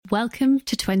Welcome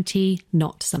to 20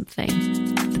 Not Something,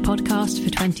 the podcast for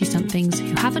 20-somethings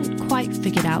who haven't quite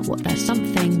figured out what their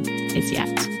something is yet.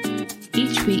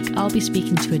 Each week, I'll be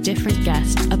speaking to a different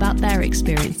guest about their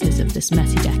experiences of this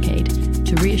messy decade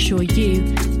to reassure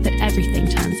you that everything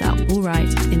turns out all right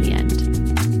in the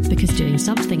end. Because doing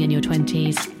something in your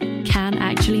 20s can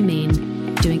actually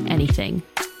mean doing anything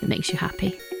that makes you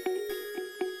happy.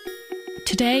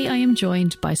 Today, I am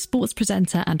joined by sports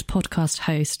presenter and podcast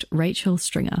host Rachel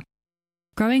Stringer.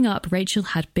 Growing up, Rachel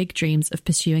had big dreams of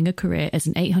pursuing a career as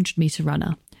an 800-metre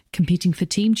runner, competing for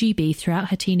Team GB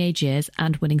throughout her teenage years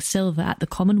and winning silver at the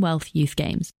Commonwealth Youth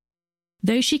Games.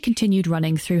 Though she continued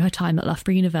running through her time at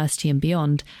Loughborough University and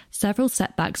beyond, several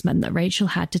setbacks meant that Rachel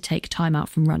had to take time out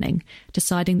from running,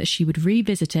 deciding that she would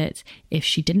revisit it if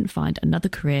she didn't find another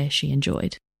career she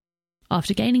enjoyed.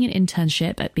 After gaining an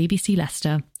internship at BBC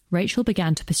Leicester, Rachel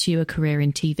began to pursue a career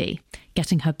in TV,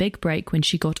 getting her big break when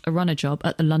she got a runner job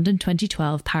at the London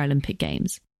 2012 Paralympic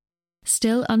Games.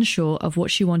 Still unsure of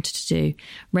what she wanted to do,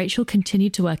 Rachel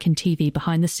continued to work in TV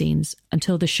behind the scenes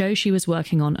until the show she was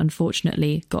working on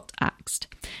unfortunately got axed,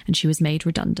 and she was made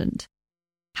redundant.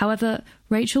 However,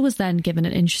 Rachel was then given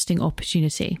an interesting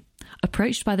opportunity.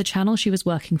 Approached by the channel she was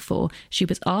working for, she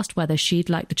was asked whether she'd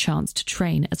like the chance to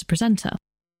train as a presenter.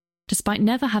 Despite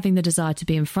never having the desire to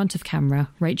be in front of camera,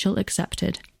 Rachel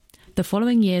accepted. The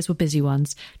following years were busy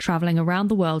ones, travelling around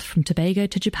the world from Tobago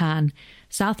to Japan,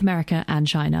 South America and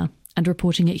China, and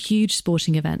reporting at huge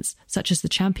sporting events such as the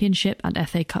Championship and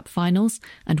FA Cup finals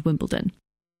and Wimbledon.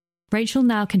 Rachel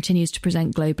now continues to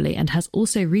present globally and has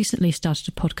also recently started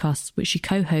a podcast which she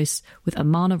co-hosts with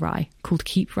Amana Rai called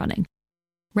Keep Running.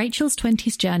 Rachel's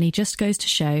 20s journey just goes to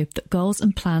show that goals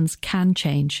and plans can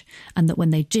change, and that when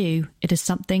they do, it is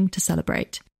something to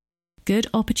celebrate. Good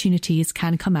opportunities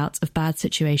can come out of bad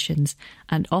situations,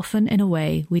 and often in a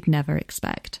way we'd never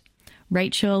expect.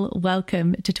 Rachel,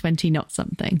 welcome to 20 Not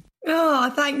Something. Oh,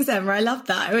 thanks, Emma. I love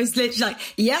that. It was literally like,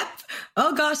 yep.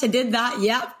 Oh, gosh, I did that.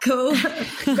 Yep. Cool.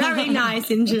 Very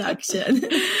nice introduction.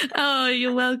 Oh,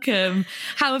 you're welcome.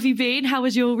 How have you been? How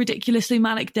was your ridiculously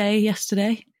manic day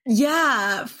yesterday?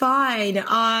 Yeah, fine.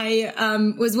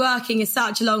 I was working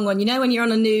such a long one. You know, when you're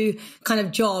on a new kind of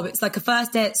job, it's like a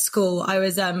first day at school. I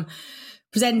was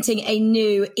presenting a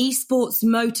new esports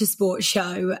motorsport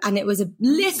show, and it was a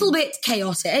little bit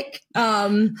chaotic.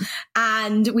 And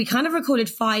we kind of recorded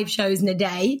 5 shows in a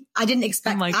day. I didn't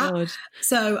expect that. Oh my God.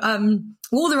 So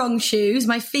wore the wrong shoes.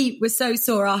 My feet were so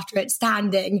sore after it,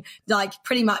 standing like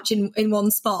pretty much in one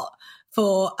spot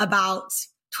for about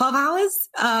 12 hours.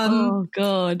 Oh,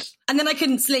 God. And then I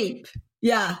couldn't sleep.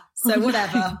 Yeah. So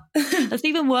whatever. That's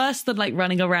even worse than like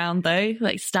running around though,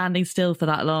 like standing still for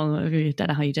that long. I don't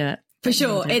know how you do it. For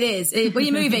sure. It is. When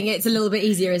you're moving, it's a little bit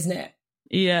easier, isn't it?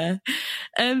 Yeah.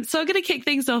 So I'm going to kick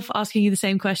things off asking you the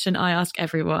same question I ask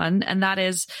everyone. And that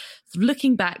is,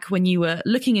 looking back when you were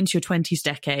looking into your 20s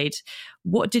decade,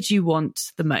 what did you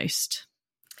want the most?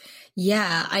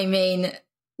 Yeah. I mean,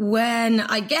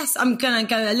 I guess I'm going to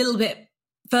go a little bit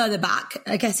further back,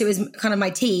 I guess it was kind of my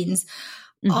teens.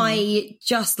 Mm-hmm. I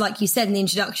just, like you said in the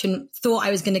introduction, thought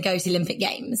I was going to go to the Olympic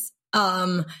Games.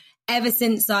 Ever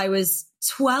since I was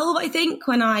 12, I think,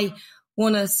 when I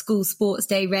won a school sports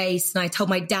day race, and I told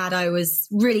my dad I was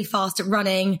really fast at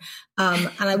running,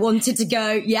 and I wanted to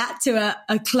go, to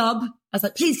a club. I was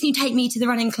like, please, can you take me to the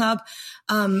running club?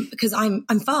 Because I'm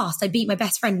fast. I beat my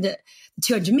best friend at the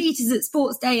 200 meters at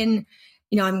sports day, and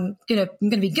you know, I'm gonna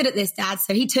be good at this, Dad.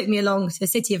 So he took me along to the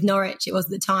city of Norwich, it was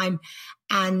at the time.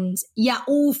 And yeah,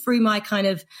 all through my kind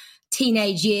of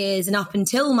teenage years and up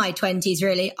until my 20s,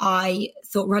 really, I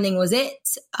thought running was it.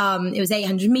 It was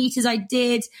 800 meters I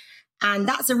did. And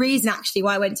that's a reason actually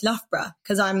why I went to Loughborough,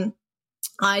 because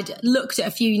I'd looked at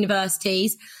a few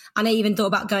universities, and I even thought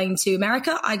about going to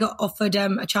America. I got offered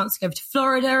a chance to go over to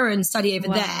Florida and study over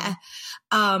there.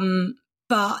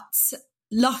 But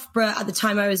Loughborough at the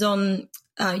time, I was on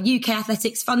UK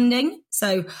athletics funding.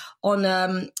 So on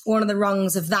one of the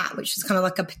rungs of that, which was kind of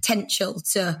like a potential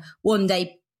to one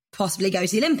day possibly go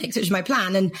to the Olympics, which was my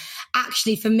plan. And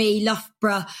actually for me,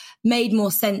 Loughborough made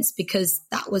more sense because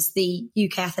that was the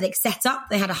UK athletics setup.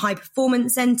 They had a high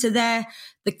performance centre there.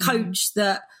 The coach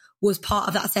that was part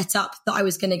of that setup that I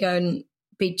was going to go and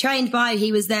be trained by,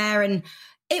 he was there, and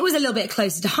it was a little bit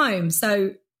closer to home.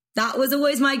 So that was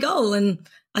always my goal. And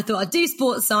I thought I'd do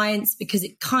sports science because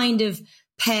it kind of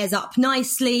pairs up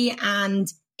nicely, and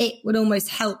it would almost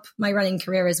help my running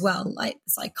career as well, like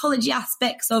the psychology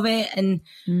aspects of it. And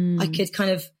I could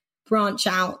kind of branch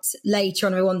out later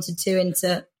on if I wanted to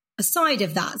into a side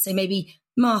of that. So maybe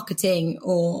marketing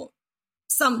or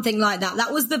something like that.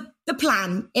 That was the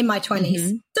plan in my 20s.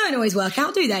 Mm-hmm. Don't always work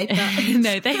out, do they? But...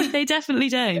 No, they definitely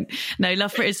don't. No,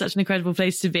 Loughborough is such an incredible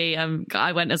place to be.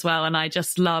 I went as well, and I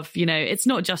just love, it's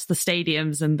not just the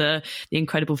stadiums and the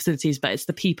incredible facilities, but it's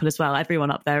the people as well.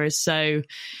 Everyone up there is so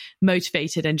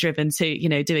motivated and driven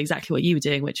to, do exactly what you were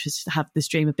doing, which was have this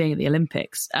dream of being at the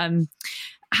Olympics.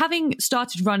 Having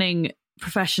started running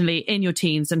professionally in your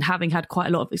teens and having had quite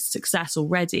a lot of success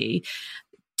already,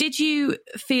 did you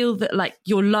feel that like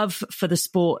your love for the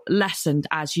sport lessened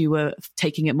as you were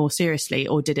taking it more seriously,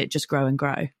 or did it just grow and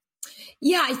grow?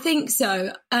 Yeah, I think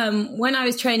so. When I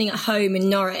was training at home in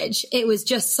Norwich, it was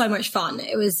just so much fun.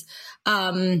 It was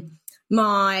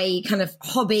my kind of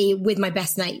hobby with my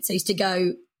best mates. I used to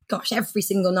go, every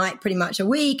single night, pretty much a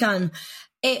week. And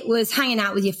it was hanging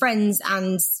out with your friends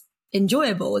and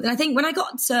enjoyable. And I think when I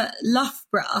got to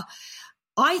Loughborough,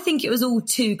 I think it was all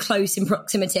too close in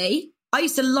proximity. I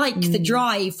used to like the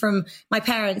drive from my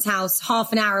parents' house,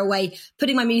 half an hour away,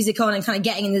 putting my music on and kind of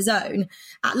getting in the zone.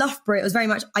 At Loughborough, it was very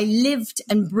much, I lived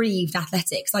and breathed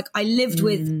athletics. Like I lived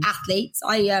with athletes.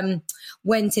 I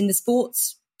went in the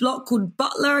sports block called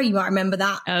Butler. You might remember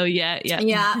that. Oh, yeah.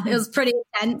 Yeah, it was pretty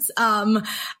intense. And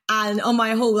on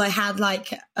my hall, I had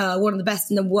like one of the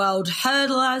best in the world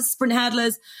hurdlers, sprint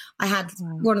hurdlers. I had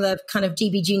one of the kind of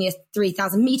GB Junior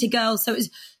 3,000 meter girls. So it was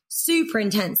super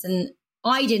intense. And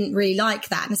I didn't really like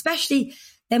that. And especially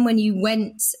then when you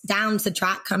went down to the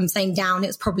track, I'm saying down, it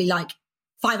was probably like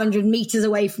 500 meters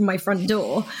away from my front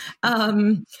door.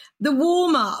 The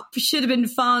warm up should have been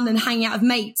fun and hanging out with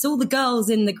mates. All the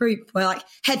girls in the group were like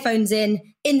headphones in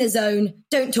the zone.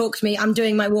 Don't talk to me. I'm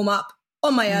doing my warm up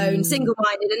on my own, single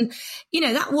minded.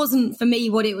 And, that wasn't for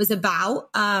me what it was about.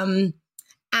 And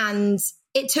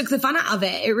it took the fun out of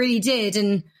it. It really did.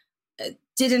 And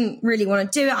didn't really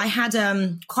want to do it. I had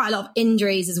quite a lot of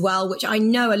injuries as well, which I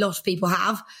know a lot of people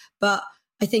have, but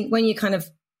I think when you're kind of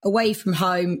away from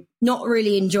home, not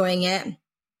really enjoying it,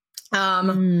 it's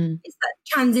that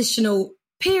transitional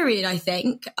period, I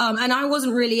think. And I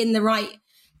wasn't really in the right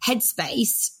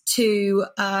headspace to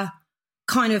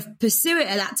kind of pursue it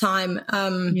at that time.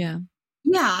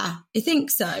 Yeah, I think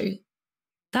so.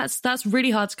 That's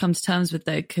really hard to come to terms with,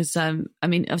 though, because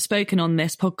I've spoken on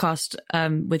this podcast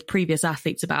with previous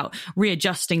athletes about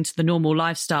readjusting to the normal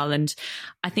lifestyle, and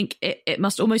I think it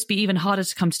must almost be even harder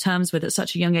to come to terms with at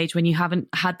such a young age when you haven't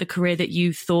had the career that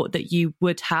you thought that you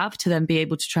would have, to then be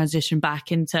able to transition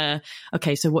back into,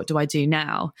 okay, so what do I do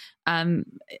now?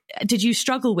 Did you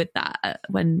struggle with that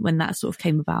when that sort of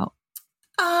came about?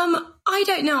 I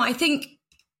don't know. I think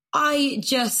I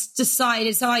just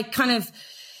decided. So I kind of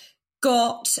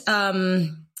got the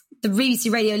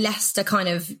BBC Radio Leicester kind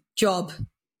of job.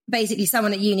 Basically,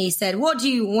 someone at uni said, what do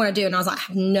you want to do? And I was like, I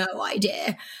have no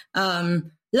idea.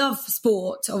 Love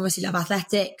sport, obviously love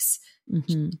athletics. Is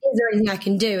there anything I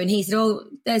can do? And he said, oh,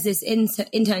 there's this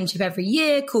internship every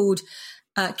year called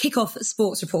Kick-Off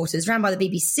Sports Reporters, ran by the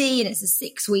BBC. And it's a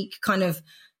 6-week kind of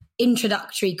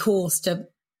introductory course to,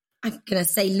 I'm going to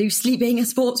say loosely, being a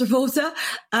sports reporter.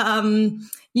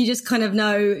 You just kind of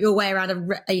know your way around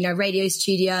a radio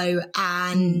studio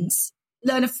and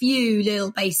learn a few little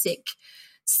basic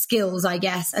skills, I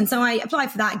guess. And so I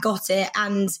applied for that, got it.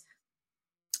 And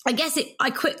I guess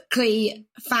I quickly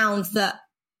found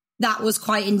that was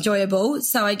quite enjoyable.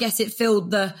 So I guess it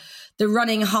filled the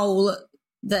running hole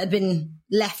that had been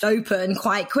left open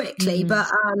quite quickly. But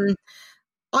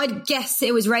I guess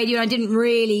it was radio, and I didn't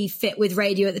really fit with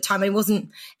radio at the time. It was,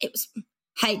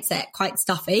 hate to say it, quite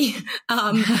stuffy.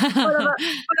 One of a lot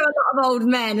of old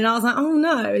men. And I was like, oh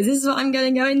no, is this what I'm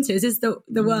going to go into? Is this the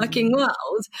working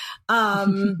world?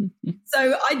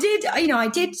 So I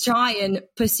did try and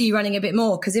pursue running a bit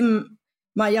more, because in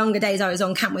my younger days, I was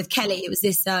on Camp with Kelly. It was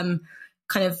this kind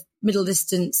of middle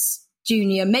distance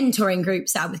junior mentoring group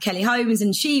set up with Kelly Holmes.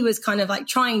 And she was kind of like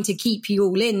trying to keep you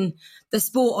all in the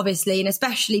sport, obviously, and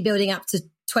especially building up to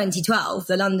 2012,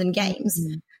 the London Games.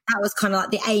 That was kind of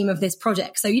like the aim of this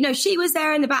project. So, she was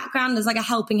there in the background as like a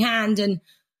helping hand, and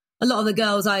a lot of the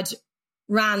girls I'd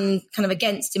ran kind of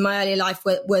against in my earlier life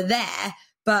were there.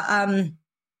 But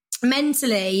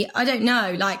mentally, I don't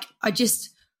know, like I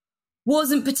just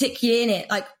wasn't particularly in it.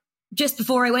 Like just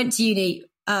before I went to uni,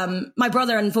 my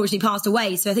brother unfortunately passed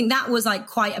away. So I think that was like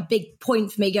quite a big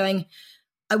point for me, going,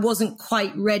 I wasn't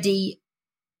quite ready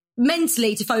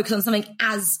mentally to focus on something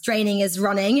as draining as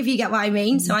running, if you get what I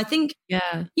mean. So I think, you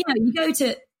go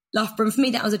to Loughborough, and for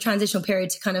me, that was a transitional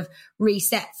period to kind of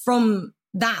reset from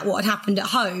that, what had happened at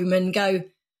home, and go,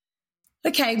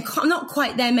 okay, I'm not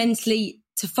quite there mentally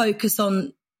to focus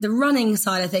on the running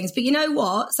side of things. But you know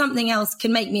what? Something else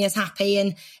can make me as happy.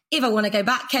 And if I want to go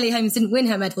back, Kelly Holmes didn't win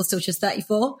her medal till she was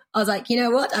 34. I was like, you know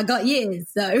what? I got years.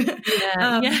 So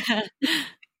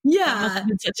yeah.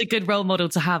 It's such a good role model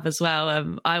to have as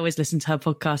well. I always listen to her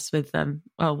podcast with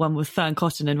one with Fern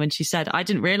Cotton, and when she said, I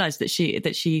didn't realize that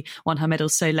she won her medal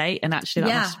so late, and actually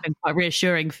that must have been quite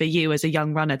reassuring for you as a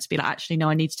young runner to be like, actually no,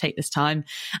 I need to take this time,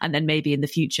 and then maybe in the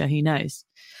future, who knows.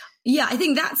 Yeah, I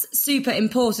think that's super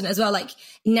important as well. Like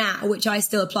now, which I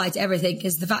still apply to everything,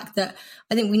 is the fact that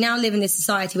I think we now live in this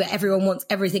society where everyone wants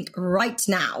everything right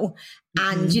now.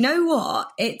 And you know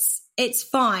what? It's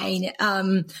fine.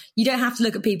 You don't have to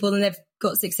look at people and they've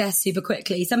got success super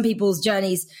quickly. Some people's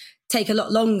journeys take a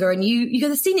lot longer, and you go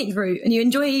the scenic route and you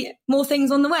enjoy more things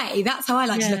on the way. That's how I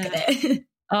like to look at it.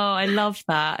 Oh, I love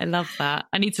that.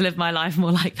 I need to live my life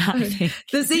more like that, I think.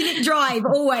 The scenic drive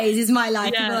always is my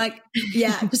life. People are like,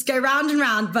 just go round and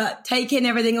round, but take in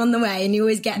everything on the way and you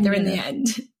always get there in the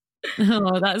end.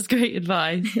 Oh, that's great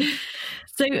advice.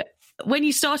 So when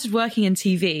you started working in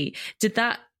TV, did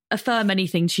that affirm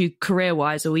anything to you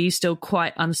career-wise, or were you still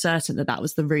quite uncertain that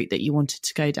was the route that you wanted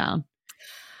to go down?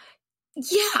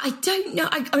 Yeah, I don't know.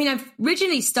 I mean, I've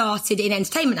originally started in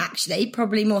entertainment, actually,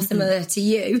 probably more similar to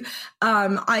you.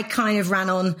 I kind of ran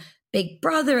on Big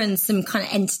Brother and some kind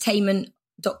of entertainment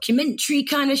documentary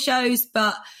kind of shows.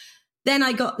 But then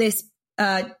I got this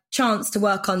chance to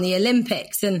work on the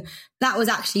Olympics. And that was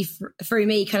actually through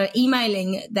me kind of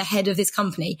emailing the head of this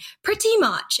company pretty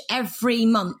much every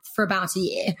month for about a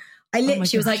year. I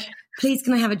literally was like, please,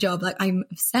 can I have a job? Like, I'm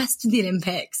obsessed with the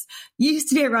Olympics. Used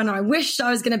to be a runner. I wish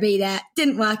I was going to be there.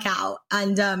 Didn't work out.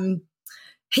 And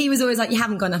he was always like, you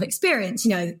haven't got enough experience,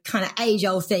 kind of age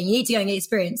old thing. You need to go and get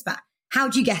experience, but how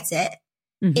do you get it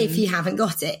if you haven't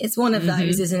got it? It's one of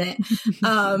those, isn't it?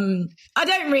 I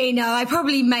don't really know. I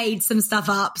probably made some stuff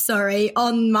up, sorry,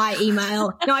 on my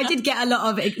email. No, I did get a lot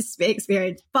of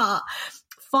experience, but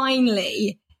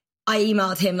finally I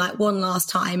emailed him like one last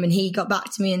time and he got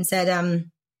back to me and said,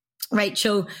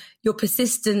 Rachel, your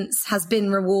persistence has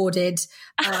been rewarded.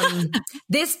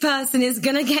 This person is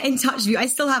going to get in touch with you. I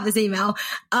still have this email.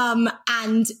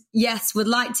 And yes, would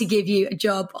like to give you a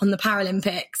job on the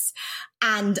Paralympics.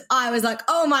 And I was like,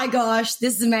 oh my gosh,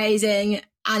 this is amazing.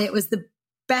 And it was the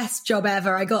best job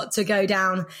ever. I got to go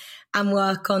down and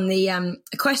work on the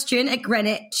equestrian at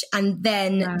Greenwich, and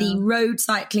then the road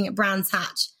cycling at Brands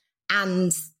Hatch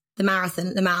and the marathon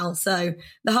at the Mall. So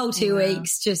the whole 2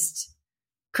 weeks, just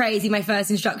crazy. My first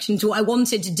introduction to what I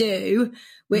wanted to do,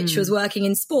 which was working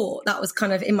in sport. That was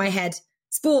kind of in my head,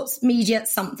 sports, media,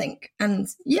 something. And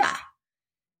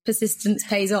persistence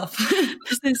pays off.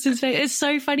 It's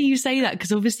so funny you say that,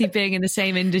 because obviously being in the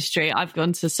same industry, I've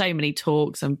gone to so many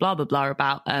talks and blah, blah, blah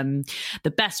about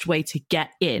the best way to get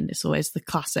in. It's always the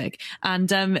classic.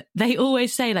 And they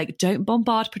always say, like, don't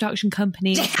bombard production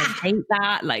companies. I hate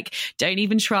that. Like, don't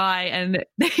even try. And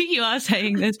you are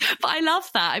saying this, but I love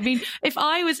that. I mean, if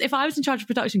I was in charge of a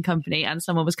production company and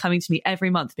someone was coming to me every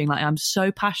month being like, I'm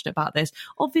so passionate about this,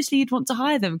 obviously you'd want to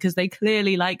hire them because they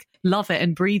clearly like love it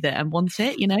and breathe it and want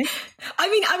it, I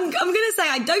mean, I'm going to say,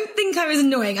 I don't think I was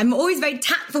annoying. I'm always very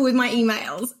tactful with my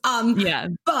emails.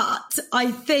 But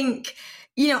I think,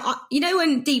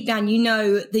 when deep down,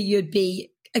 that you'd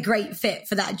be a great fit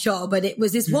for that job. And it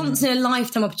was this once in a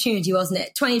lifetime opportunity, wasn't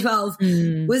it?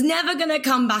 2012 was never going to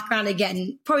come back around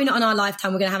again. Probably not in our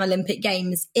lifetime. We're going to have Olympic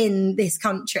Games in this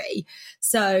country.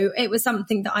 So it was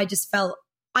something that I just felt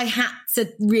I had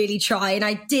to really try. And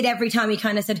I did every time he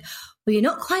kind of said, well, you're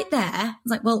not quite there. I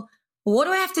was like, well, what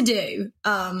do I have to do?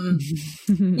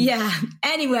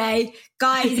 Anyway,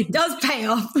 guys, it does pay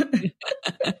off.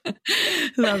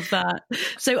 Love that.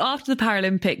 So after the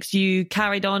Paralympics, you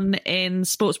carried on in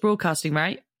sports broadcasting,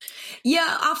 right?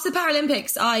 Yeah, after the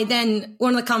Paralympics,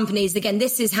 one of the companies, again,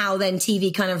 this is how then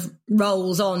TV kind of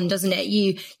rolls on, doesn't it?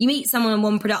 You meet someone on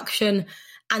one production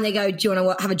and they go, do you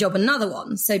want to have a job on another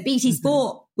one? So BT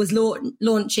Sport was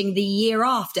launching the year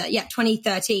after,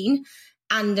 2013.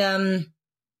 And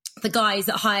the guys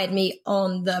that hired me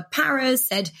on the Paras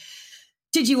said,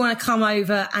 did you want to come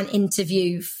over and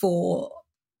interview for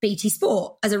BT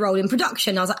Sport as a role in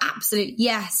production? I was like, absolutely,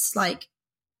 yes. Like,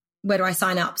 where do I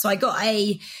sign up? So I got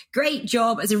a great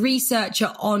job as a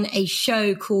researcher on a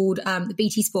show called the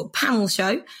BT Sport Panel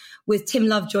Show with Tim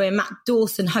Lovejoy and Matt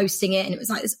Dawson hosting it. And it was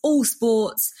like this all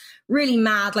sports, really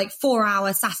mad, like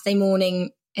 4-hour Saturday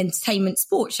morning entertainment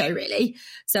sports show, really.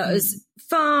 So it was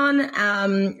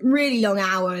fun, really long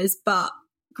hours, but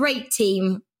great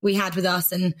team we had with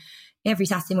us. And every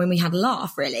Saturday when we had a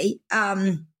laugh, really.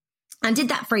 And did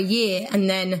that for a year. And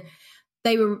then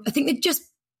I think they just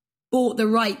bought the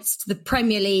rights to the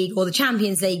Premier League or the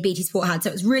Champions League BT Sport had. So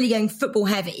it was really going football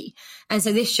heavy. And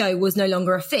so this show was no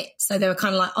longer a fit. So they were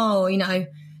kind of like, oh, you know,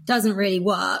 doesn't really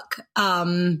work.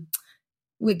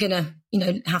 We're going to, you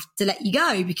know, have to let you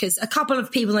go, because a couple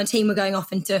of people on the team were going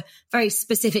off into very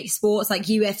specific sports like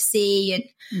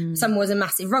UFC, and someone was a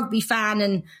massive rugby fan,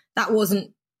 and that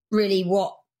wasn't really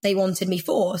what they wanted me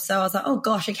for. So I was like, oh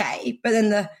gosh, okay. But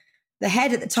then the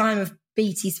head at the time of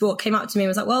BT Sport came up to me and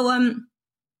was like, well,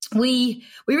 we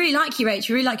really like you, Rach.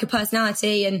 We really like your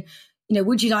personality. And, you know,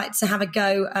 would you like to have a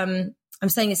go? I'm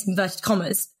saying this in inverted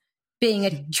commas, being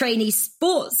a trainee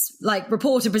sports like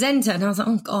reporter presenter. And I was like,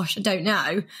 oh gosh, I don't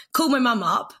know. Called my mum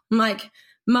up. I'm like,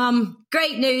 Mum,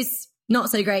 great news, not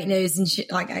so great news. And she,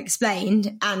 like, I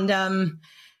explained, and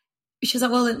she was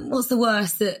like, well, what's the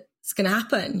worst that's going to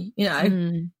happen? You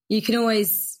know, you can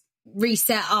always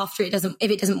reset after if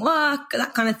it doesn't work,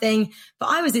 that kind of thing. But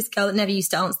I was this girl that never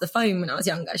used to answer the phone when I was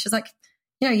younger. She was like,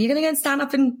 you know, you're going to go and stand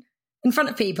up in front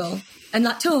of people and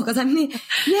like talk. I was like,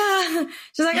 yeah.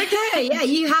 She's like, okay, yeah,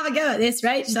 you have a go at this,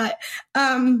 right? She's like,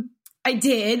 I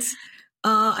did.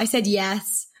 I said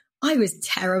yes. I was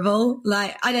terrible.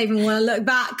 Like, I don't even want to look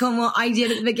back on what I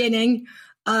did at the beginning.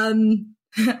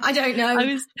 I don't know.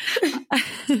 I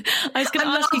was going to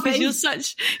ask you,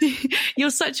 because you're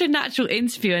such a natural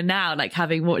interviewer now, like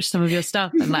having watched some of your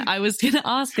stuff, and like I was going to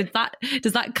ask,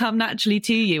 does that come naturally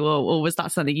to you, or was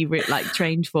that something you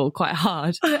trained for quite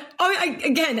hard?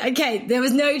 Okay, there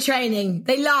was no training.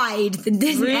 They lied. They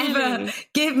didn't ever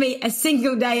give me a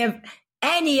single day of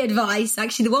any advice.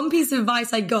 Actually, the one piece of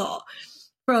advice I got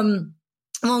from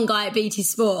one guy at BT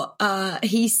Sport,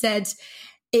 he said,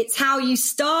 it's how you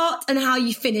start and how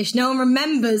you finish. No one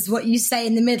remembers what you say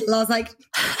in the middle. I was like,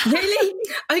 really?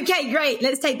 Okay, great.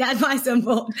 Let's take that advice on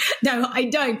board. No, I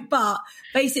don't. But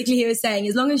basically he was saying,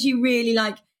 as long as you really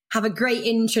like have a great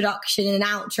introduction and an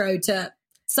outro to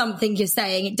something you're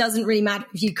saying, it doesn't really matter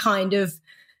if you kind of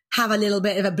have a little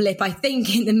bit of a blip, I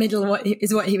think, in the middle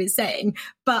is what he was saying.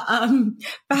 But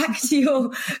back to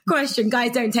your question,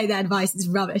 guys, don't take that advice. It's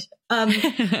rubbish. Back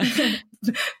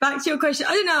to your question.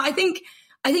 I don't know. I think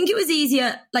it was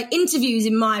easier, like interviews,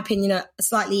 in my opinion, are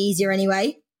slightly easier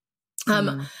anyway.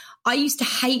 I used to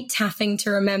hate having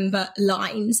to remember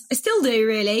lines. I still do,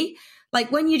 really.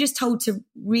 Like when you're just told to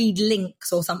read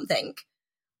links or something,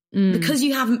 because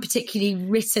you haven't particularly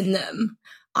written them,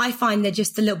 I find they're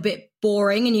just a little bit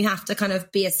boring, and you have to kind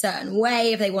of be a certain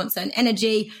way if they want certain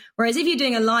energy. Whereas if you're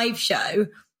doing a live show,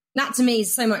 that to me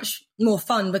is so much more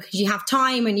fun, because you have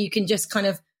time and you can just kind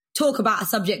of talk about a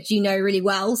subject you know really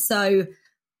well. So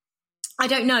I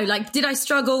don't know, like, did I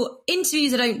struggle?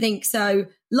 Interviews, I don't think so.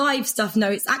 Live stuff,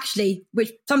 no, it's actually,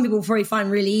 which some people probably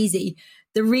find really easy,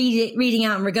 the reading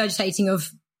out and regurgitating of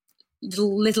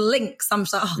little links. I'm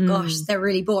just like, oh gosh, they're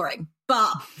really boring.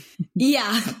 But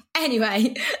yeah,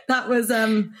 anyway, that was,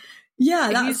 that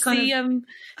was kind of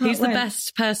who's the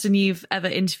best person you've ever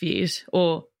interviewed,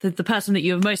 or the person that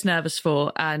you were most nervous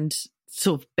for and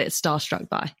sort of a bit starstruck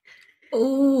by?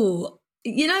 Oh,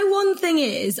 you know, one thing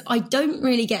is I don't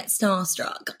really get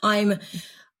starstruck.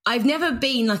 I've never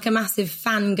been like a massive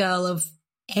fangirl of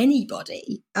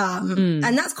anybody. And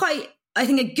that's quite, I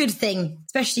think, a good thing,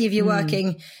 especially if you're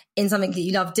working in something that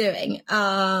you love doing.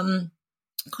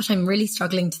 Gosh, I'm really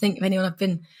struggling to think of anyone I've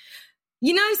been,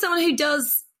 you know, someone who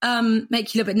does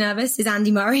make you a little bit nervous is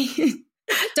Andy Murray.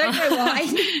 Don't know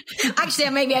why. Actually,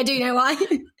 maybe I do know why.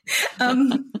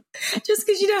 Just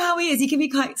because you know how he is. He can be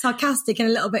quite sarcastic and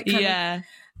a little bit kind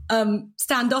of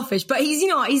standoffish. But he's, you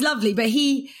know what, he's lovely. But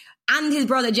he and his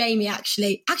brother Jamie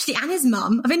actually, and his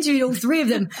mum. I've interviewed all three of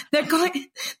them. They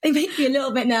make me a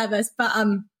little bit nervous. But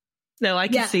no, I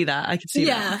can see that. I can see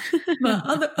that.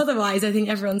 But otherwise, I think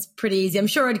everyone's pretty easy. I'm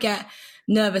sure I'd get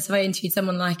nervous if I interviewed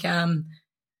someone like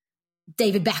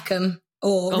David Beckham.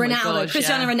 Or Ronaldo. Gosh,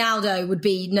 Cristiano Ronaldo would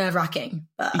be nerve-wracking.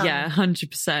 But,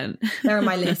 100%. They're on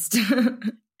my list.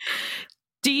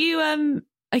 Do you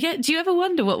ever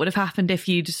wonder what would have happened if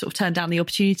you just sort of turned down the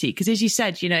opportunity? Because as you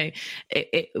said, you know,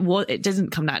 it doesn't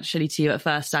come naturally to you at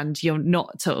first, and you're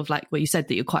not sort of like, well, you said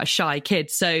that you're quite a shy kid.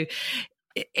 So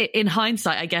in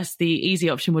hindsight, I guess the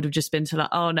easy option would have just been to like,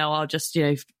 oh no, I'll just, you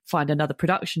know, find another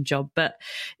production job. But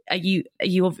are you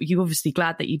obviously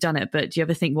glad that you've done it, but do you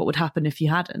ever think what would happen if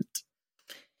you hadn't?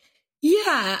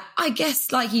 Yeah, I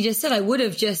guess like you just said, I would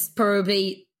have just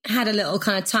probably had a little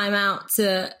kind of time out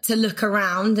to look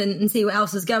around and see what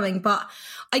else was going. But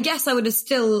I guess I would have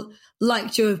still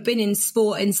liked to have been in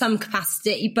sport in some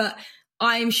capacity. But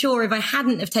I'm sure if I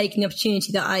hadn't have taken the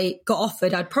opportunity that I got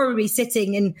offered, I'd probably be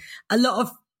sitting in a lot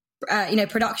of,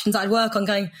 productions I'd work on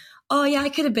going, oh yeah, I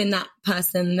could have been that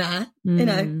person there. You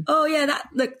know, oh yeah, that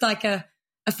looked like a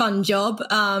a fun job.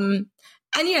 And,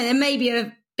 you know, there may be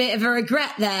a bit of a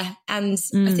regret there. And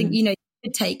I think, you know, you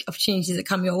could take opportunities that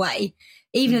come your way,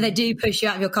 even if they do push you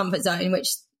out of your comfort zone, which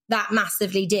that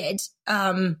massively did.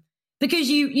 Because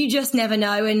you just never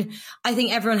know. And I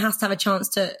think everyone has to have a chance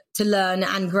to learn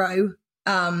and grow,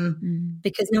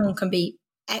 because no one can be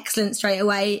excellent straight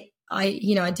away. I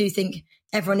do think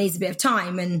everyone needs a bit of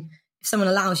time. And if someone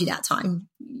allows you that time,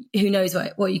 who knows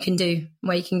what you can do,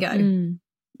 where you can go.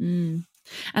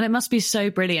 And it must be so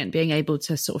brilliant being able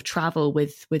to sort of travel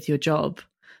with your job.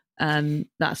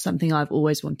 That's something I've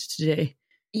always wanted to do.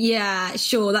 Yeah,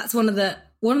 sure. That's one of the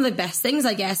best things,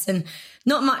 I guess. And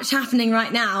not much happening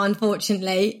right now,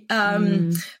 unfortunately.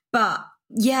 But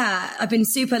yeah, I've been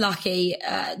super lucky.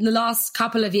 The last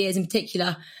couple of years in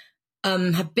particular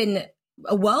have been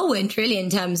a whirlwind, really, in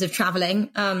terms of traveling.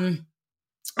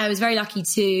 I was very lucky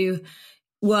to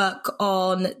work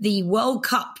on the World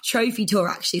Cup trophy tour,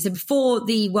 actually. So before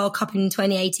the World Cup in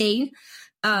 2018,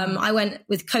 I went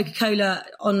with Coca-Cola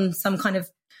on some kind of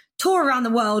tour around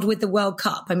the world with the World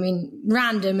Cup. I mean,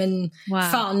 random and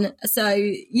fun. So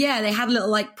yeah, they had a little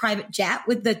like private jet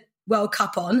with the World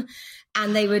Cup on,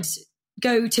 and they would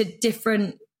go to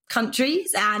different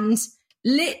countries and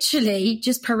literally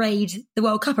just parade the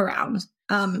World Cup around.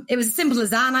 It was as simple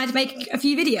as that, and I had to make a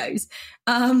few videos.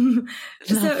 So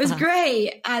it was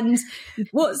great. And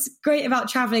what's great about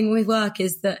traveling with work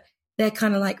is that they're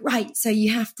kind of like, right, so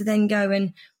you have to then go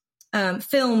and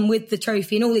film with the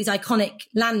trophy and all these iconic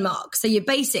landmarks. So you're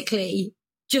basically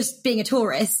just being a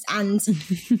tourist and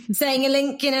saying a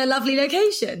link in a lovely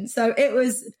location. So it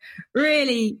was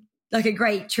really like a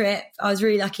great trip. I was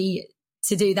really lucky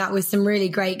to do that with some really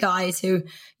great guys who,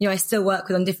 you know, I still work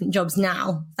with on different jobs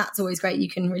now. That's always great. You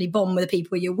can really bond with the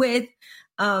people you're with.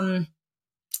 So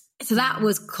that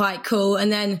was quite cool.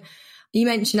 And then you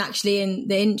mentioned actually in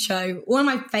the intro, one of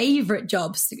my favorite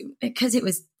jobs, because it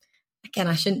was, again,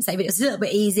 I shouldn't say, but it was a little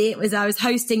bit easy. I was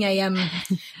hosting a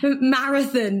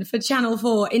marathon for Channel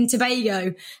 4 in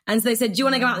Tobago. And so they said, do you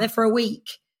want to go out there for a week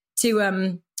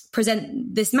to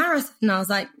present this marathon? And I was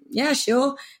like, yeah,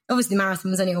 sure. Obviously, the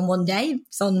marathon was only on one day.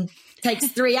 Takes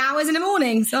 3 hours in the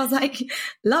morning. So I was like,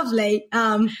 lovely.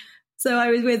 So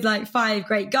I was with like 5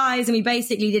 great guys, and we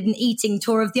basically did an eating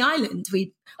tour of the island.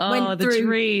 We went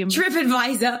through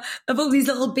TripAdvisor of all these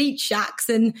little beach shacks,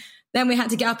 and then we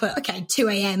had to get up at 2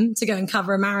 a.m. to go and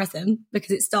cover a marathon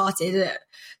because it started at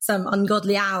some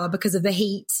ungodly hour because of the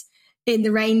heat in the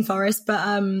rainforest.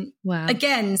 But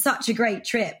again, such a great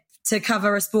trip to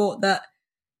cover a sport that,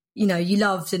 you know, you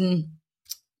loved and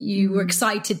you were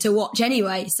excited to watch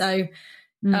anyway. So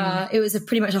it was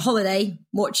pretty much a holiday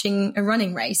watching a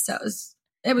running race. So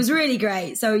it was really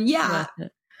great. So yeah,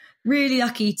 really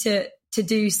lucky to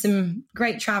do some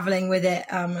great traveling with it,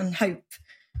 and hope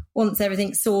once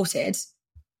everything's sorted,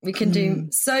 we can do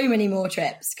so many more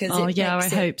trips. I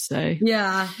hope so.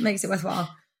 Yeah, makes it worthwhile.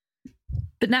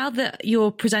 But now that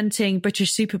you're presenting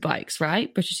British Superbikes,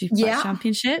 right? British Superbike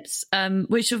Championships,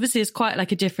 which obviously is quite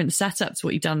like a different setup to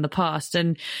what you've done in the past.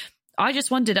 And I just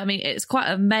wondered, I mean, it's quite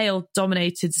a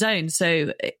male-dominated zone.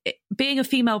 So being a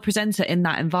female presenter in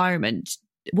that environment,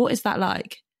 what is that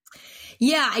like?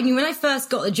 Yeah, I mean, when I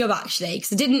first got the job, actually,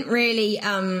 because I didn't really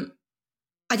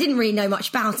know much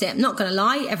about it. I'm not going to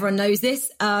lie. Everyone knows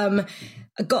this. I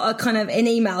got an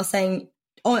email saying,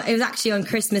 it was actually on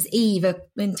Christmas Eve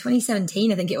in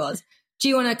 2017, I think it was. Do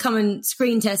you want to come and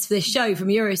screen test for this show from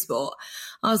Eurosport?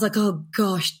 I was like, oh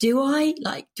gosh, do I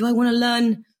want to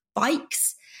learn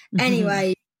bikes?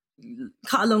 Anyway,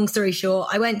 cut a long story short,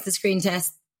 I went to the screen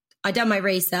test. I done my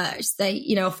research. They,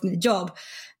 you know, offered me the job.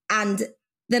 And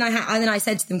then I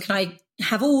said to them, can I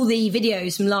have all the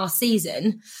videos from last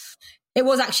season? It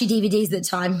was actually DVDs at the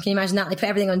time. Can you imagine that? They put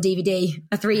everything on DVD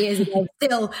 3 years ago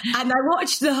still. And I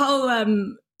watched the whole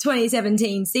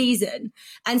 2017 season.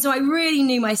 And so I really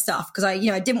knew my stuff because I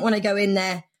didn't want to go in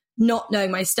there not knowing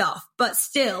my stuff. But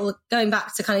still, going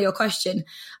back to kind of your question,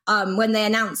 when they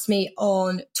announced me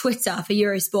on Twitter for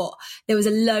Eurosport, there was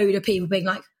a load of people being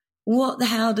like, what the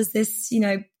hell does this,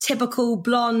 typical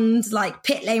blonde, like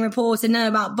pit lane reporter know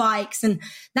about bikes? And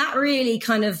that really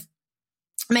kind of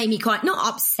made me quite,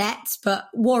 not upset, but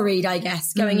worried, I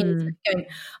guess, going in, going,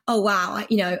 oh, wow,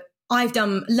 I've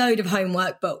done a load of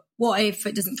homework, but what if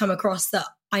it doesn't come across that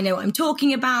I know what I'm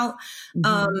talking about?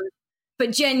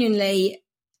 But genuinely,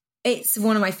 it's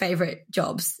one of my favorite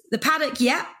jobs. The paddock,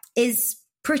 is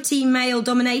pretty male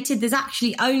dominated. There's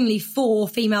actually only 4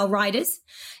 female riders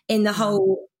in the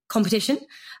whole competition.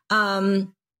 And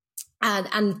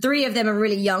 3 of them are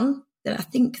really young. I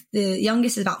think the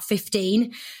youngest is about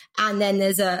 15. And then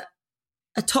there's a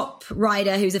top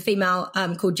rider who's a female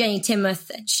called Jenny Timoth.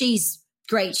 She's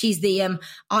great. She's the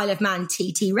Isle of Man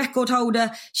TT record holder.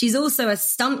 She's also a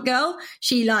stunt girl.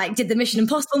 She like did the Mission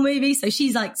Impossible movie, so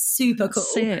she's like super cool.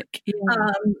 Sick. Yeah.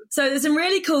 So there's some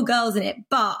really cool girls in it,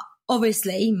 but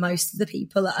obviously most of the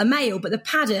people are male. But the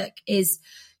paddock is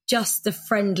just the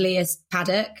friendliest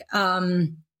paddock.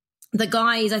 The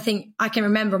guys, I think I can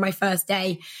remember my first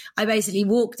day, I basically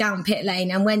walked down pit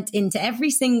lane and went into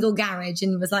every single garage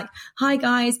and was like, hi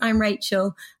guys, I'm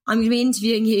Rachel. I'm going to be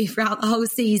interviewing you throughout the whole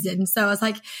season. So I was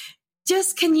like,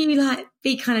 just can you like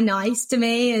be kind of nice to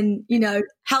me and, you know,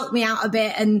 help me out a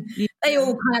bit? And they all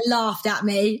kind of laughed at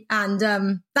me, and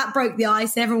that broke the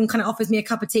ice. Everyone kind of offers me a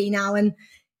cup of tea now, and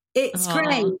it's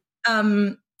great.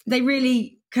 They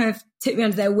really kind of took me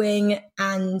under their wing,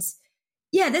 and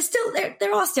yeah,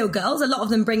 there are still girls. A lot of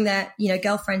them bring their, you know,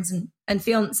 girlfriends and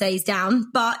fiancés down,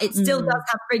 but it still does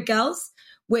have grid girls,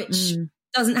 which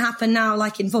doesn't happen now,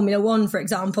 like in Formula One, for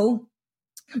example.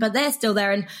 But they're still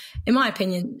there, and in my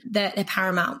opinion, they're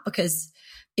paramount, because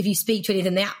if you speak to any of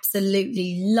them, they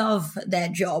absolutely love their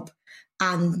job,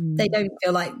 and they don't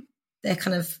feel like they're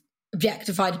kind of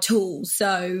objectified at all.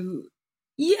 So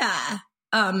yeah,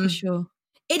 sure,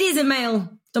 it is a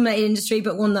male-dominated industry,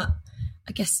 but one that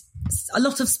I guess a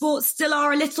lot of sports still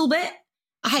are a little bit.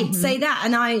 I hate to say that.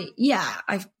 And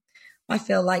I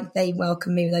feel like they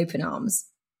welcome me with open arms.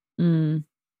 And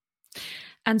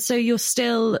so you're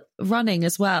still running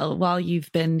as well while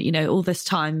you've been, you know, all this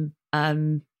time,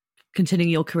 continuing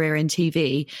your career in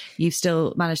TV. You've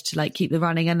still managed to like keep the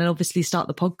running and then obviously start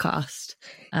the podcast.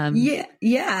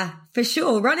 Yeah, for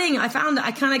sure. Running, I found that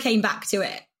I kind of came back to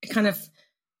it. I kind of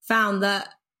found that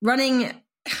running,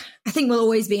 I think, will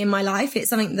always be in my life. It's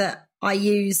something that I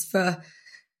use for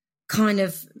kind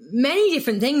of many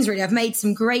different things, really. I've made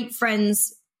some great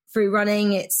friends through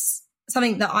running. It's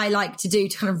something that I like to do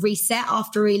to kind of reset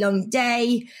after a really long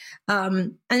day.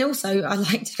 And also I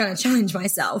like to kind of challenge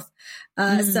myself.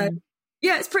 So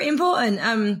yeah, it's pretty important.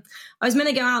 I was meant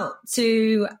to go out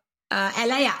to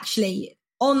LA actually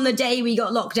on the day we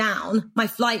got locked down. My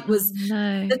flight was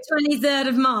the 23rd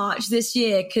of March this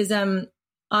year, because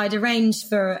I'd arranged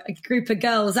for a group of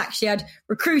girls. Actually, I'd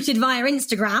recruited via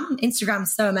Instagram.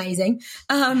 Instagram's so amazing.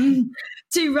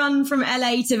 To run from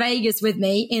LA to Vegas with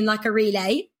me in like a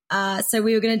relay. So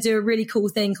we were going to do a really cool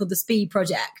thing called the Speed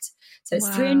Project. So it's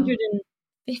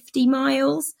 350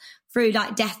 miles through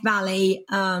like Death Valley.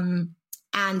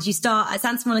 And you start at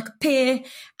Santa Monica Pier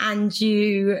and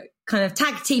you kind of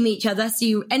tag team each other. So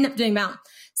you end up doing about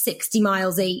 60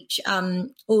 miles each,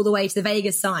 all the way to the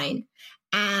Vegas sign.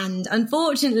 And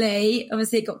unfortunately,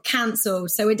 obviously it got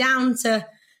cancelled. So we're down to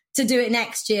do it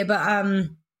next year. But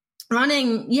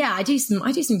running, yeah, I do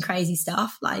some crazy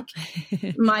stuff. Like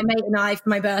my mate and I, for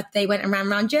my birthday, went and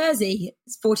ran around Jersey.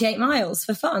 It's 48 miles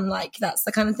for fun. Like that's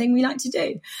the kind of thing we like to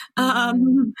do.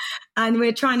 And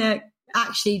we're trying to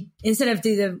actually, instead of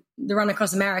do the run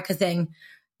across America thing,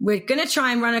 we're going to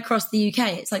try and run across the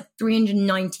UK. It's like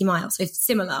 390 miles. So it's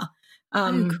similar.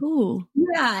 Cool.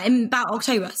 Yeah, in about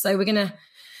October. So we've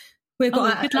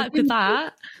got good luck with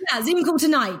that. Yeah, Zoom call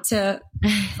tonight to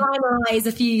finalize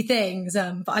a few things.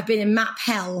 But I've been in map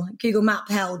hell, Google map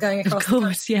hell, going across. Of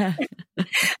course, yeah.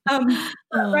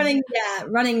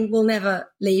 Running will never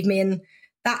leave me, and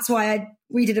that's why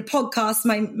we did a podcast,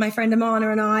 my friend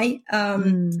Amana and I,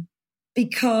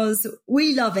 because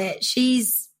we love it.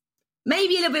 She's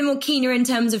maybe a little bit more keener in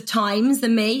terms of times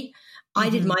than me. I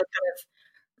did my kind of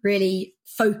really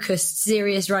focused,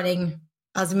 serious running,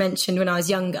 as I mentioned, when I was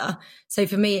younger. So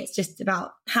for me, it's just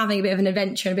about having a bit of an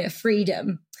adventure and a bit of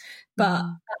freedom. But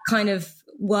that kind of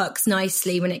works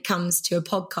nicely when it comes to a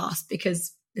podcast,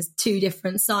 because there's two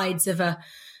different sides of a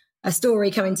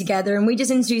story coming together. And we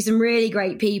just interview some really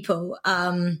great people.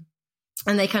 And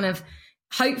they kind of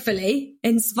hopefully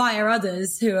inspire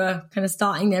others who are kind of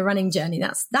starting their running journey.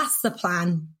 That's the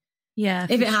plan. Yeah.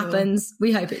 If it happens,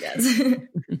 we hope it does.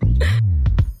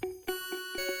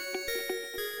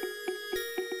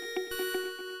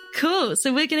 Cool.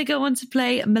 So we're going to go on to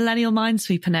play Millennial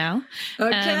Minesweeper now.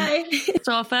 Okay.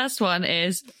 So our first one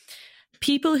is: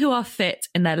 people who are fit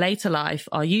in their later life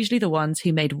are usually the ones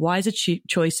who made wiser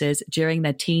choices during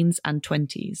their teens and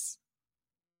 20s.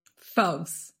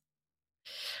 False.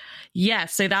 Yeah,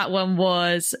 so that one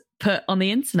was put on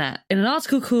the internet in an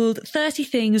article called 30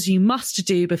 Things You Must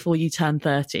Do Before You Turn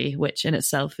 30, which in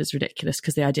itself is ridiculous,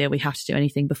 because the idea we have to do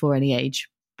anything before any age.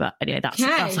 But anyway, that's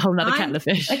a whole nother kettle of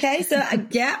fish. Okay, so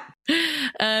yeah.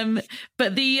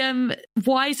 But the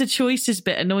wiser choices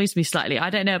bit annoys me slightly. I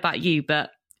don't know about you,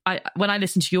 but when I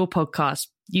listen to your podcast,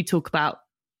 you talk about,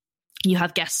 you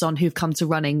have guests on who've come to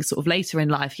running sort of later in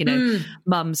life, you know,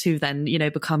 mums who then, you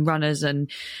know, become runners. And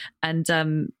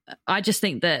I just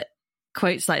think that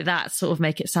quotes like that sort of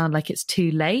make it sound like it's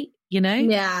too late, you know?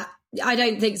 Yeah, I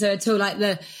don't think so at all. Like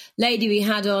the lady we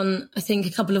had on, I think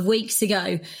a couple of weeks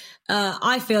ago,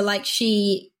 I feel like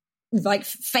she, like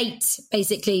fate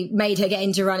basically made her get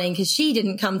into running, because she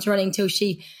didn't come to running till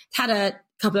she had a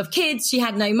couple of kids. She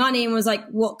had no money and was like,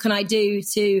 what can I do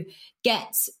to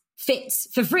get fit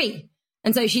for free?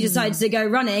 And so she decided to go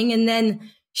running, and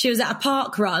then she was at a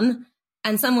park run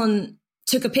and someone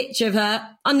took a picture of her,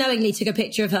 unknowingly took a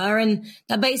picture of her, and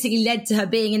that basically led to her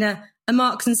being in a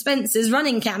Marks and Spencer's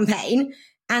running campaign,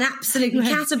 and absolutely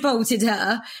catapulted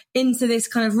her into this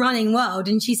kind of running world.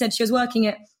 And she said she was working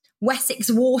at Wessex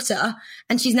Water,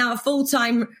 and she's now a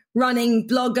full-time running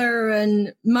blogger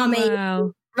and mummy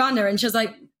runner. And she was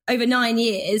like, over 9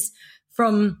 years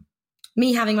from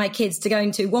me having my kids to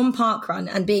going to one park run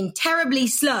and being terribly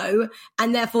slow,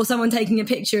 and therefore someone taking a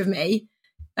picture of me,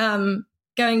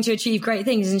 going to achieve great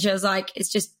things. And she was like, it's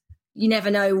just, you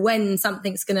never know when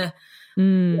something's going to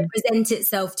present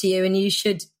itself to you, and you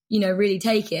should, really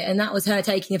take it. And that was her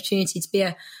taking the opportunity to be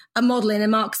a model in a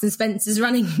Marks and Spencer's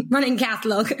running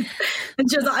catalogue. And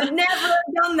she was like, I'd never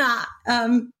done that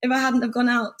if I hadn't have gone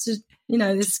out to,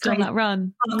 this on that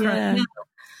run. Yeah.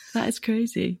 That is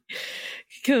crazy.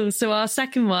 Cool. So our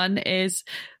second one is,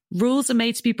 rules are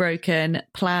made to be broken,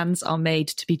 plans are made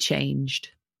to be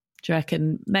changed. Do you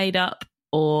reckon made up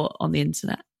or on the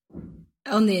internet?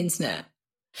 On the internet.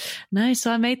 No,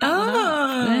 so I made that one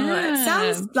up. Yeah. It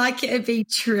sounds like it'd be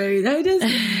true, though, doesn't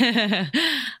it?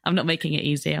 I'm not making it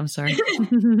easy. I'm sorry.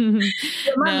 No,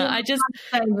 I just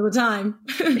all the time.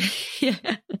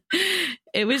 Yeah,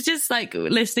 it was just like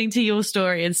listening to your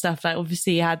story and stuff. Like,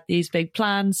 obviously, you had these big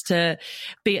plans to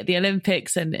be at the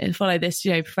Olympics and follow this,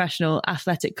 professional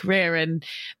athletic career, and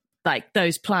like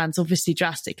those plans obviously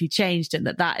drastically changed, and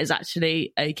that is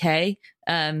actually okay.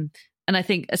 And I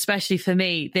think, especially for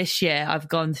me this year, I've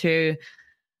gone through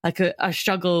like a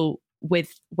struggle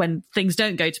with when things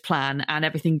don't go to plan and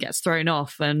everything gets thrown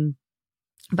off,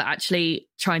 but actually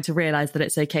trying to realize that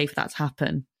it's okay for that to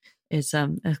happen is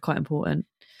quite important.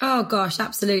 Oh gosh,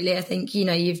 absolutely. I think,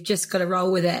 you've just got to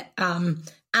roll with it. And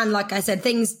like I said,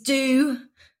 things do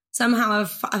somehow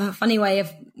have a funny way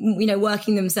of,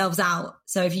 working themselves out.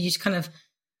 So if you just kind of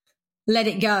let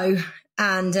it go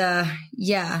and,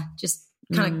 just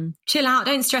kind of chill out,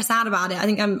 don't stress out about it. I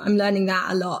think I'm learning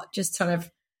that a lot, just kind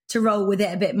of to roll with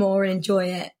it a bit more and enjoy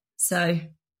it. So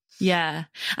yeah.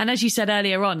 And as you said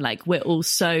earlier on, like, we're all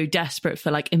so desperate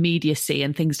for like immediacy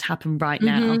and things to happen right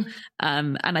now.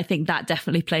 And I think that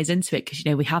definitely plays into it, because,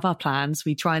 we have our plans,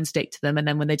 we try and stick to them. And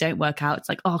then when they don't work out, it's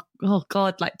like, oh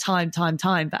God, like time.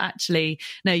 But actually,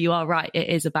 no, you are right. It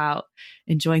is about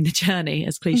enjoying the journey,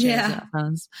 as cliche as that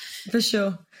sounds. For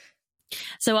sure.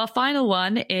 So our final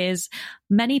one is,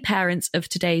 many parents of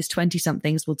today's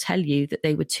 20-somethings will tell you that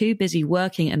they were too busy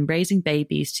working and raising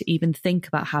babies to even think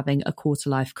about having a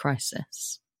quarter-life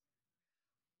crisis.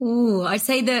 Oh, I'd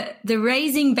say that the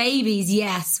raising babies,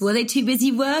 yes. Were they too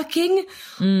busy working?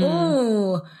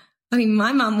 Oh, I mean,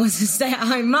 my mum was a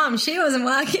stay-at-home mum. She wasn't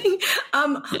working.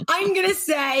 I'm going to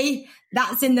say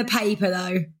that's in the paper,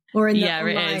 though. Or in the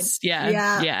online. It is.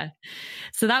 Yeah.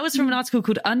 So that was from an article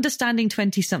called Understanding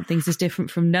 20-somethings is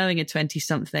Different from Knowing a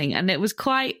 20-something. And it was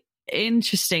quite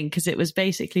interesting, because it was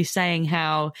basically saying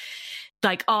how,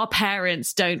 like, our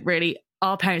parents'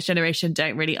 generation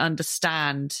don't really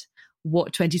understand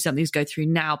what 20-somethings go through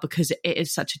now, because it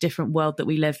is such a different world that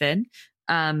we live in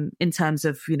terms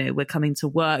of, we're coming to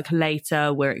work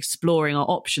later, we're exploring our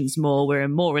options more, we're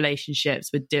in more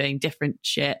relationships, we're doing different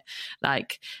shit,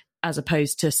 like, as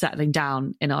opposed to settling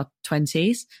down in our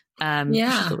 20s. Which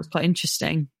I thought was quite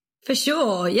interesting. For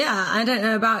sure. Yeah. I don't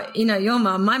know about, your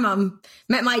mum. My mum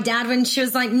met my dad when she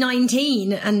was like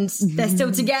 19 and they're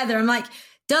still together. I'm like,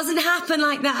 doesn't happen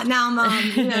like that now, mum.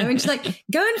 And she's like,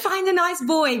 go and find a nice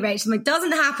boy, Rachel. I'm like,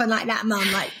 doesn't happen like that, mum.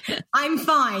 Like, I'm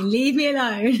fine. Leave me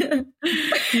alone.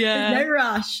 Yeah. No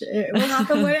rush. It will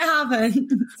happen when it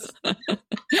happens.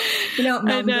 You know what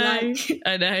mum like?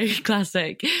 I know.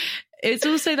 Classic. It's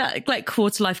also that like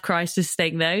quarter life crisis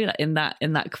thing, though, like in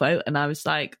that quote. And I was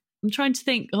like, I'm trying to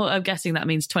think. Oh, I'm guessing that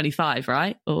means 25,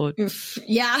 right? Or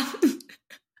yeah.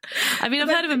 I mean, I've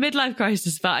heard of a midlife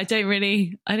crisis, but I don't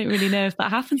really know if that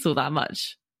happens all that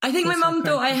much. I think my mum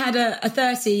thought I had a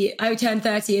 30. I would turn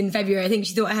 30 in February. I think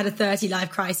she thought I had a 30 life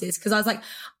crisis, because I was like,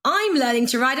 I'm learning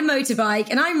to ride a motorbike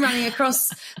and I'm running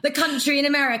across the country in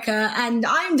America and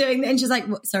I'm doing, and she's like,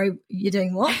 sorry, you're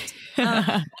doing what?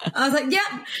 I was like,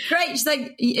 yeah, great. She's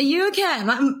like, are you okay? I'm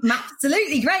like, I'm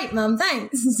absolutely great, mum.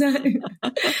 Thanks. So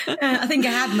I think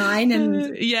I had mine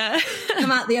and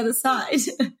come out the other side.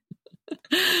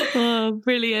 Oh,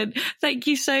 brilliant. Thank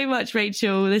you so much,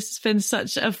 Rachel. This has been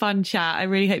such a fun chat. I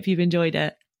really hope you've enjoyed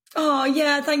it. Oh,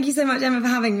 yeah. Thank you so much, Emma, for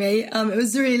having me. It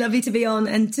was really lovely to be on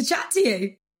and to chat to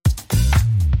you.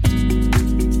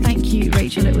 Thank you,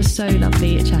 Rachel. It was so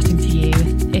lovely chatting to you.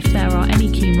 If there are any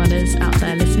keen runners out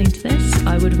there listening to this,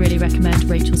 I would really recommend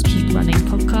Rachel's Keep Running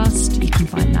podcast. You can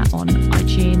find that on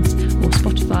iTunes or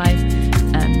Spotify.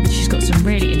 She's got some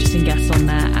really interesting guests on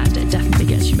there, and it definitely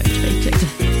gets you motivated.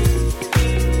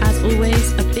 As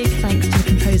always, a big thanks to the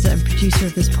composer and producer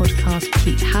of this podcast,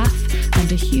 Pete Haff,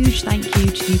 and a huge thank you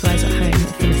to you guys at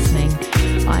home for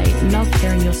listening. I love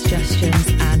hearing your suggestions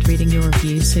and reading your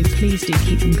reviews, so please do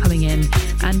keep them coming in.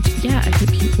 And yeah, I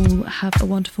hope you all have a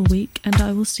wonderful week, and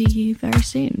I will see you very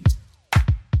soon.